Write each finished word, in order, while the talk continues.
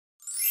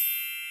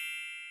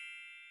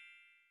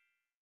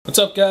What's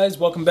up, guys?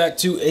 Welcome back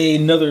to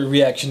another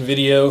reaction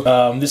video.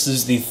 This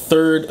is the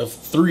third of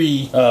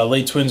three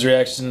Lay Twins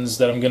reactions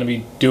that I'm going to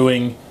be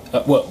doing.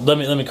 Well, let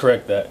me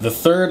correct that. The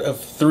third of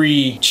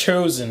three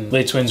chosen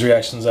Lay Twins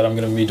reactions that I'm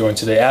going to be doing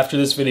today. After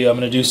this video, I'm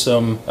going to do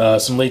some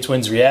Lay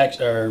Twins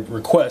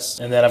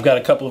requests, and then I've got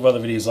a couple of other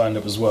videos lined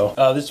up as well.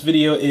 This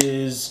video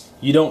is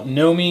You Don't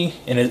Know Me,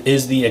 and it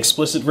is the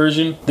explicit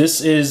version.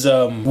 This is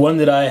one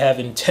that I have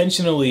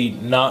intentionally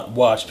not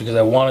watched because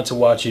I wanted to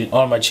watch it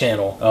on my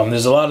channel.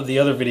 There's a lot of the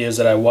other videos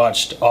that I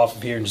watched off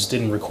of here and just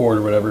didn't record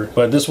or whatever,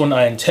 but this one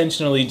I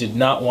intentionally did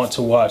not want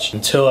to watch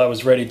until I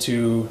was ready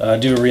to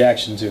do a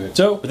reaction to it.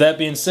 So, with that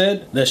being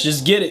said, let's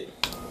just get it.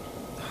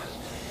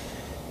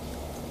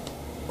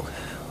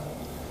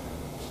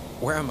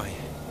 Where am I?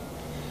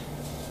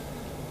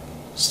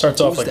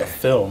 Starts off like a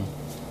film.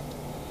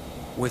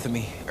 With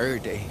me,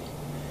 Erday.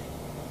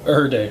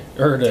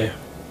 Erday.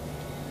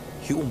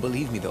 He won't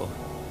believe me though.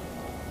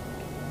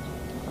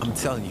 I'm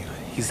telling you,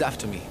 he's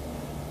after me.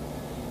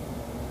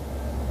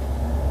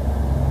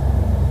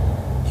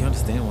 You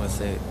understand what I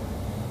said?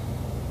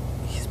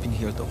 He's been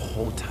here the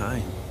whole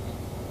time.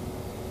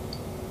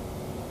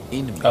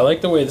 In me. I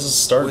like the way this is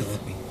starting.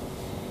 With me.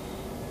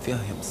 Feel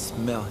him,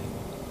 smell him.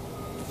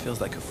 Feels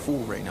like a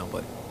fool right now,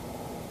 but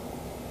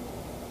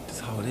this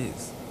is how it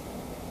is.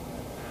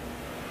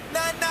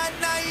 Nah,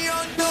 you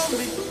don't know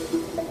me.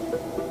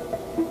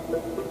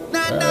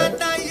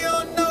 Nah, you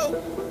don't know.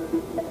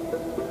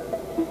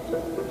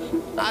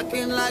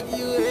 Acting like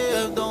you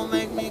here, don't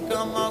make me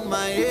come on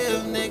my ear,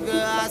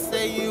 nigga. I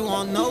say you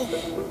won't know.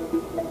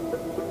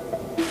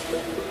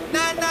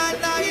 Nah,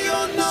 you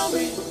don't know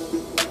me.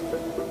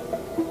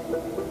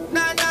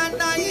 Nah,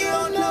 you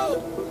don't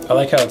know. I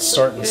like how it's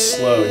starting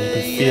slow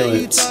and you can feel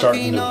it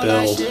starting to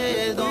build.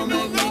 Don't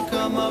make me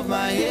come off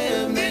my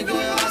head, nigga.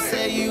 I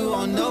say you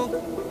won't know.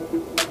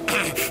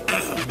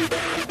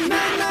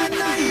 Nah,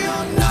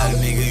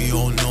 nigga, you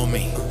don't know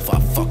me. If I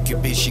fuck your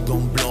bitch, she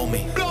gon' blow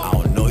me. I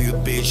don't know you,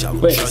 bitch. I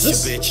don't trust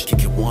you, bitch.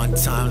 Kick it one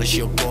time, let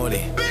your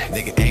body.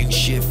 Nigga, ain't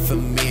shit for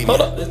me.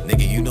 Hold up.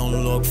 Nigga, you don't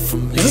look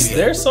familiar. Is this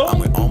their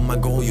song? I'm on my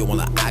goal, you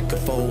wanna act a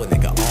fool.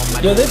 Nigga, on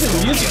my Yo, they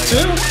did music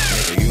too?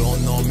 Nigga, you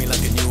don't know me like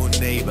a new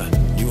neighbor.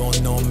 You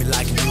don't know me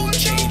like new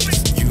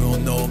changes. You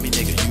don't know me,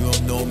 nigga. You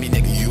don't know me,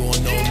 nigga. You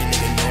don't know me,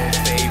 nigga. No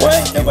favors. Why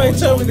ain't nobody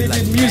tell me they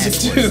did music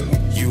too?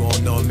 You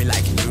don't know me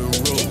like new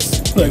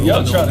rules. Look,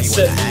 y'all trying to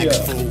set me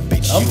up.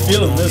 I'm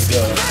feeling this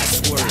though.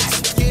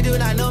 You do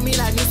not know me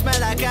like new smell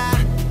like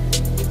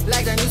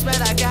the new smell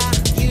like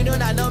You do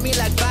not know me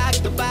like back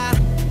to bar,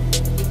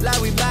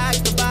 like we back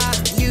to bar.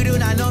 You do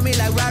not know me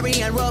like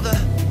Rari and Rover,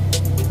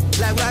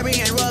 like Rari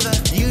and Rover.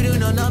 You do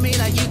not know me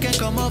like you can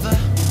come over. No,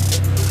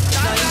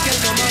 you can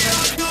come over.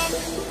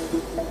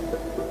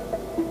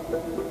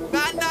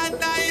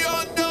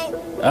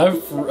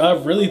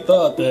 I've really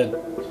thought that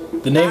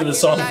the name of the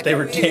song that they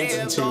were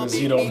dancing to is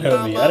You Don't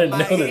Know Me. I didn't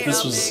know that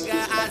this was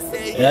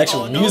an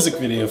actual music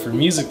video for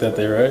music that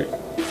they write.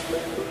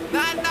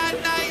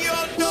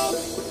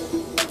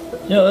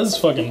 Yeah, this is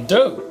fucking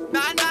dope.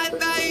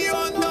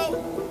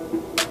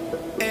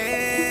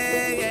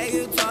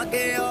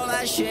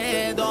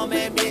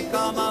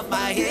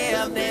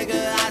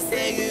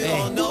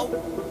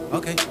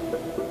 Okay.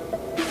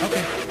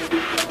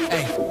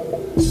 Hey.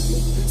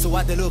 So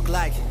what they look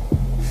like?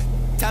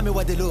 Tell me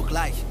what they look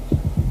like.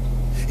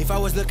 If I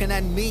was looking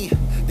at me,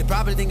 they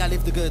probably think I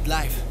lived a good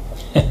life.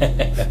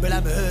 But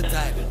I'm a hood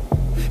type,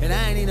 and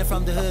I ain't even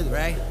from the hood,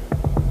 right?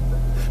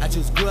 I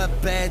just grew up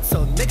bad,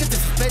 so niggas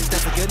disrespect,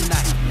 that's a good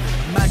night.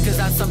 Mad cause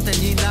I'm something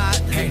you're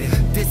not.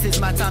 This is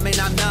my time and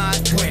I'm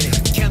not.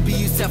 Can't be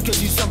yourself cause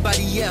you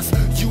somebody else.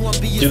 You won't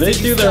be yourself. Do they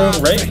do their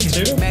own writing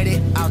too?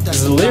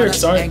 Because the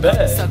lyrics aren't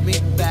bad. Suck me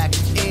back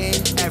in.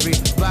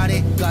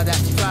 Everybody got that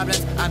problem.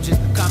 I'm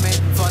just coming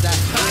for that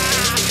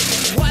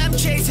win. Why I'm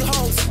chasing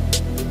hoes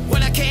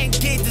when I can't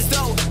get this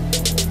dough?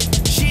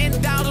 She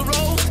ain't down the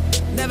road.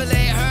 Never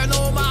let her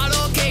know my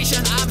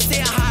location. I'm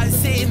staying high and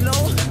staying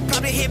low.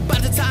 Probably hit by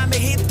the time I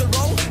hit the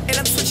road. And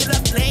I'm switching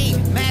up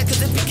lane. Mad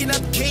cause I'm picking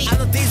up game. I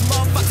know these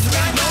motherfuckers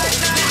really know.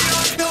 You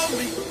don't know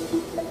me.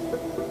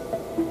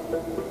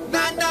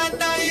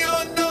 Nah, you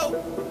don't know.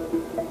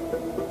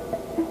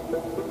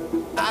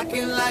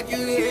 Acting like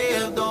you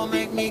here. Don't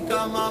make me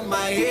come on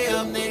my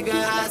ear, nigga.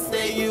 I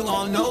say you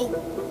gon' know.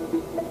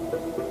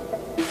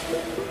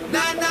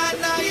 Nah,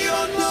 you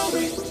don't know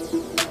me.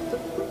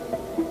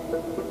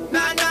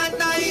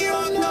 Nah, you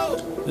don't know.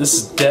 This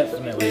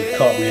definitely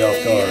caught me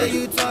off guard.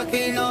 You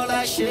talking all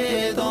that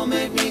shit, don't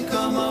make me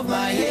come off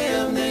my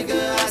hair,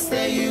 nigga. I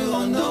say you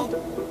don't know.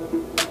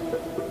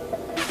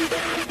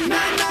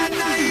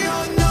 Nah, you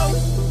don't know.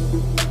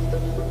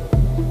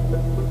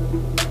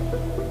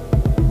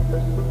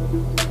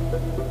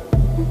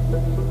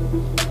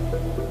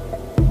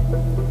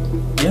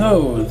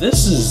 Yo,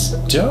 this is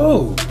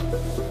dope.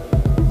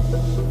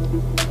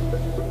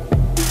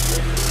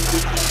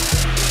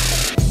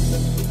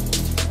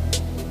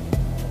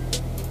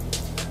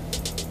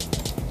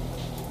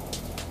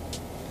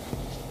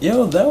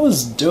 Yo, that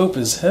was dope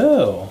as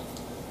hell.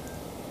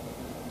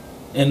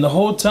 And the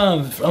whole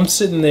time I'm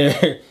sitting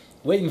there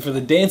waiting for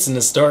the dancing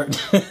to start.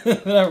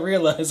 Then I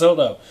realized, hold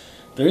up,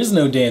 there is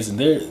no dancing.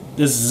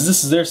 This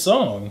is their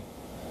song.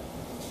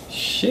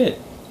 Shit.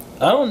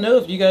 I don't know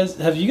if you guys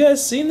have you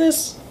guys seen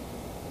this?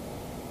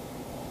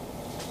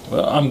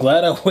 Well, I'm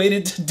glad I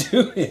waited to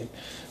do it.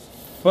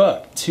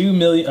 Fuck, 2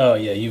 million. Oh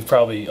yeah, you've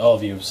probably all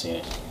of you have seen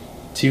it.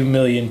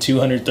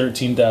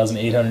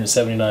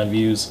 2,213,879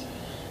 views.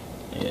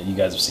 Yeah, you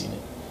guys have seen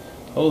it.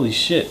 Holy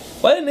shit!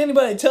 Why didn't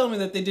anybody tell me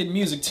that they did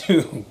music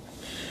too?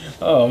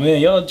 Oh man,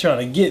 y'all trying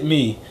to get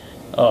me.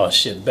 Oh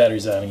shit, the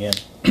battery's out again.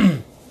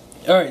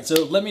 Alright,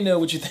 so let me know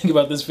what you think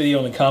about this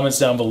video in the comments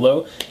down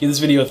below. Give this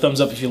video a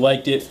thumbs up if you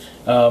liked it.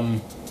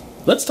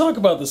 Let's talk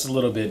about this a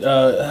little bit.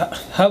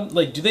 How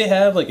like do they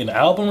have like an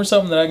album or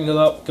something that I can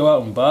go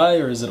out and buy,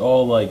 or is it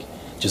all like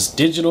just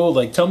digital?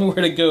 Like, tell me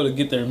where to go to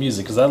get their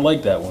music, because I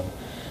like that one.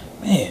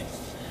 Man.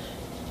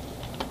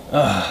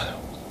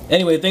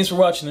 Anyway, thanks for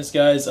watching this,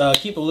 guys.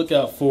 Keep a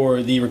lookout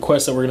for the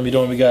requests that we're going to be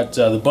doing. We got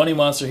the Bunny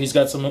Monster. He's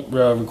got some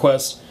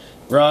requests.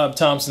 Rob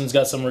Thompson's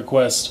got some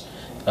requests.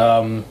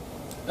 The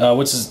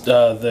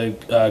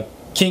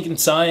Kink and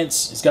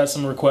Science, he's got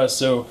some requests,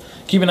 so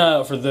keep an eye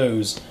out for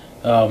those.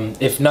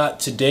 If not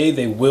today,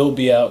 they will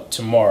be out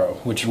tomorrow,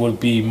 which would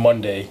be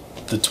Monday,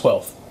 the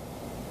 12th.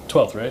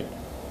 12th, right?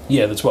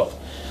 Yeah, the 12th.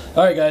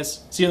 Alright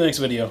guys, see you in the next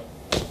video.